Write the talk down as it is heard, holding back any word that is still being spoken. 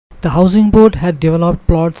The housing board had developed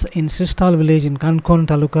plots in Shristhal village in Kankon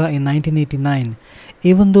Taluka in 1989.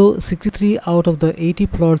 Even though 63 out of the 80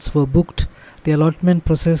 plots were booked, the allotment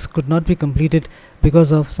process could not be completed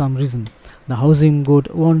because of some reason. The housing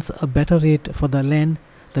board wants a better rate for the land.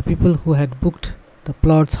 The people who had booked the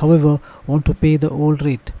plots, however, want to pay the old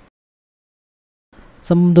rate.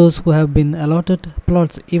 Some of those who have been allotted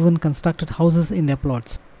plots even constructed houses in their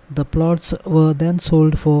plots. The plots were then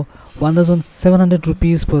sold for 1,700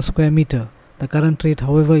 rupees per square meter. The current rate,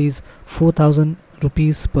 however, is 4,000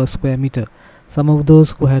 rupees per square meter. Some of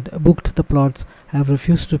those who had booked the plots have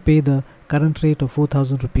refused to pay the current rate of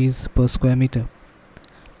 4,000 rupees per square meter.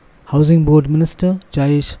 Housing Board Minister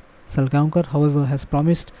Jayesh Salgaonkar, however, has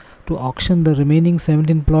promised to auction the remaining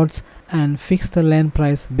 17 plots and fix the land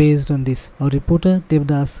price based on this. Our reporter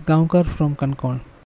Devdas Gaonkar from Kankon.